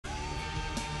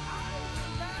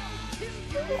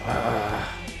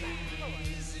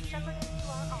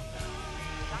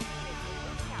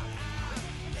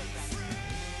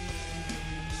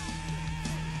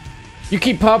You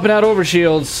keep popping out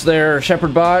overshields there,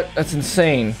 Shepherd Bot. That's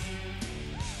insane.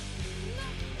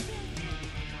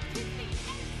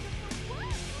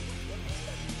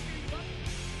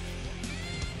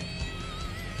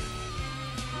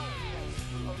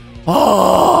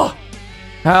 Oh!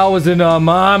 How was it not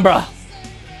mine, bruh?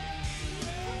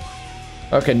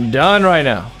 Fucking done right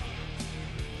now.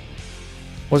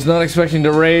 Was not expecting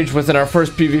to rage within our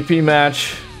first PvP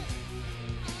match.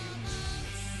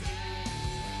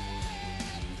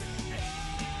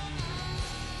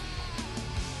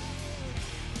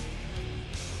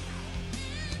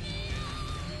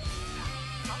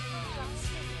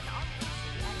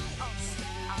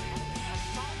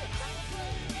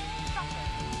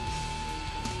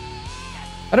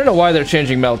 I don't know why they're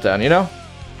changing Meltdown, you know?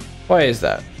 Why is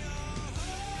that?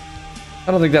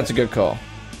 I don't think that's a good call.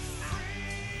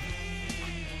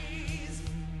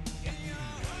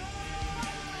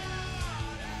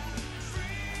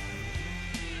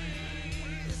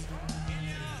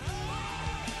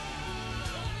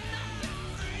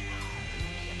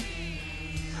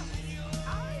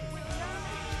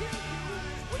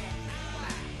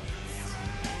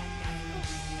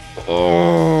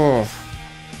 Oh.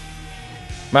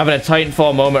 I'm having a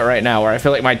Titanfall moment right now where I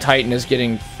feel like my Titan is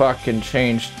getting fucking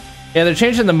changed. Yeah, they're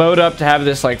changing the mode up to have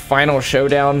this like final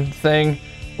showdown thing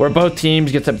where both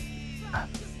teams get to...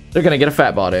 They're gonna get a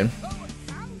fat bot in.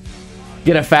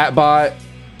 Get a fat bot.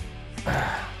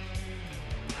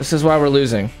 This is why we're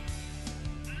losing.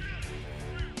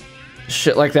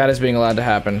 Shit like that is being allowed to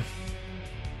happen.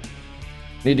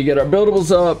 Need to get our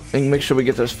buildables up and make sure we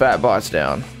get those fat bots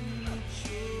down.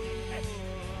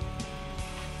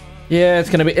 Yeah, it's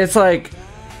gonna be... It's like...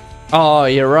 Oh,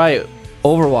 you're right.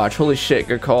 Overwatch. Holy shit,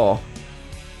 good call.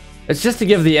 It's just to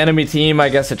give the enemy team, I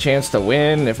guess, a chance to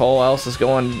win if all else is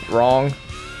going wrong.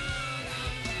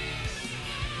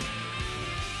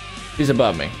 He's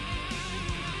above me.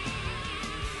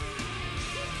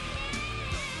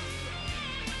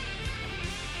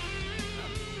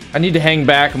 I need to hang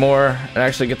back more and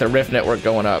actually get the Rift network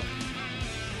going up.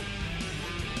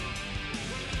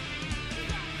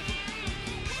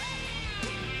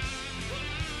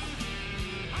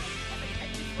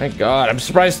 Thank God. I'm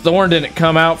surprised Thorn didn't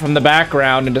come out from the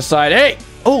background and decide, hey,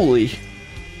 holy,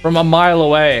 from a mile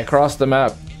away across the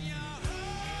map.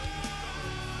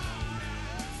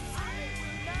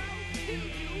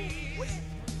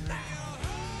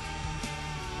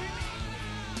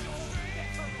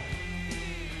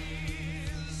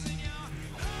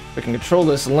 We can control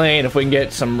this lane if we can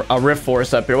get a Rift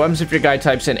Force up here. What happens if your guy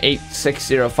types in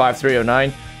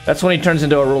 8605309? That's when he turns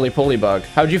into a roly-poly bug.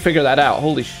 How'd you figure that out?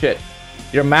 Holy shit.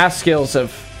 Your math skills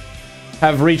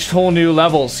have reached whole new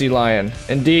levels, SeaLion.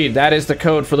 Indeed, that is the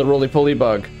code for the roly-poly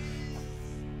bug.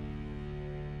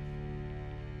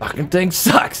 Fucking thing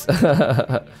sucks. Destroy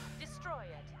it.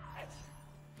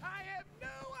 I have no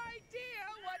idea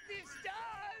what this does.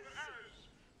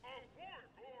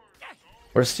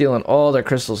 We're stealing all their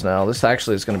crystals now. This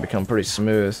actually is going to become pretty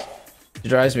smooth. It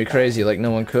drives me crazy like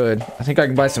no one could. I think I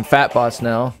can buy some fat bots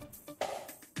now.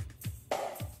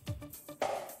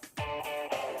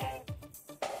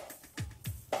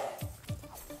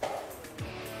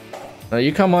 No,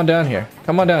 you come on down here.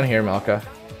 Come on down here, Malka.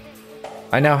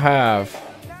 I now have...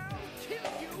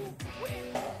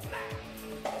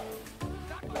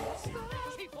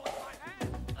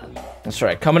 That's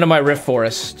right. Come into my Rift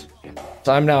Forest.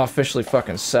 So I'm now officially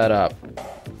fucking set up.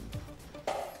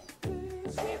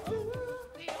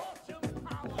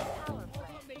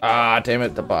 Ah, damn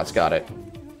it. The bot's got it.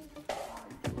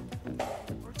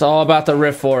 It's all about the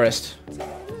Rift Forest.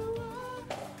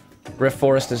 Rift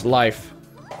Forest is life.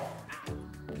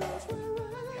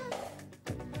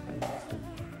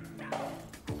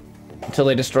 Until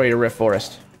they destroy your Rift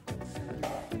Forest.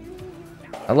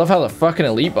 I love how the fucking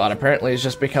Elite Bot apparently has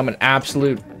just become an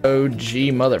absolute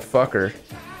OG motherfucker.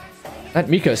 That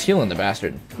Miko's healing the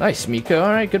bastard. Nice, Miko.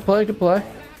 Alright, good play, good play.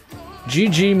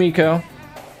 GG, Miko.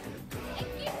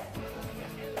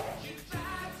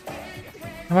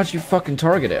 How about you fucking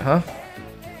target it, huh?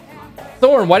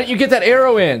 Thorn, why didn't you get that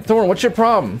arrow in? Thorn, what's your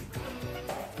problem?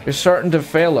 You're starting to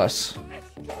fail us.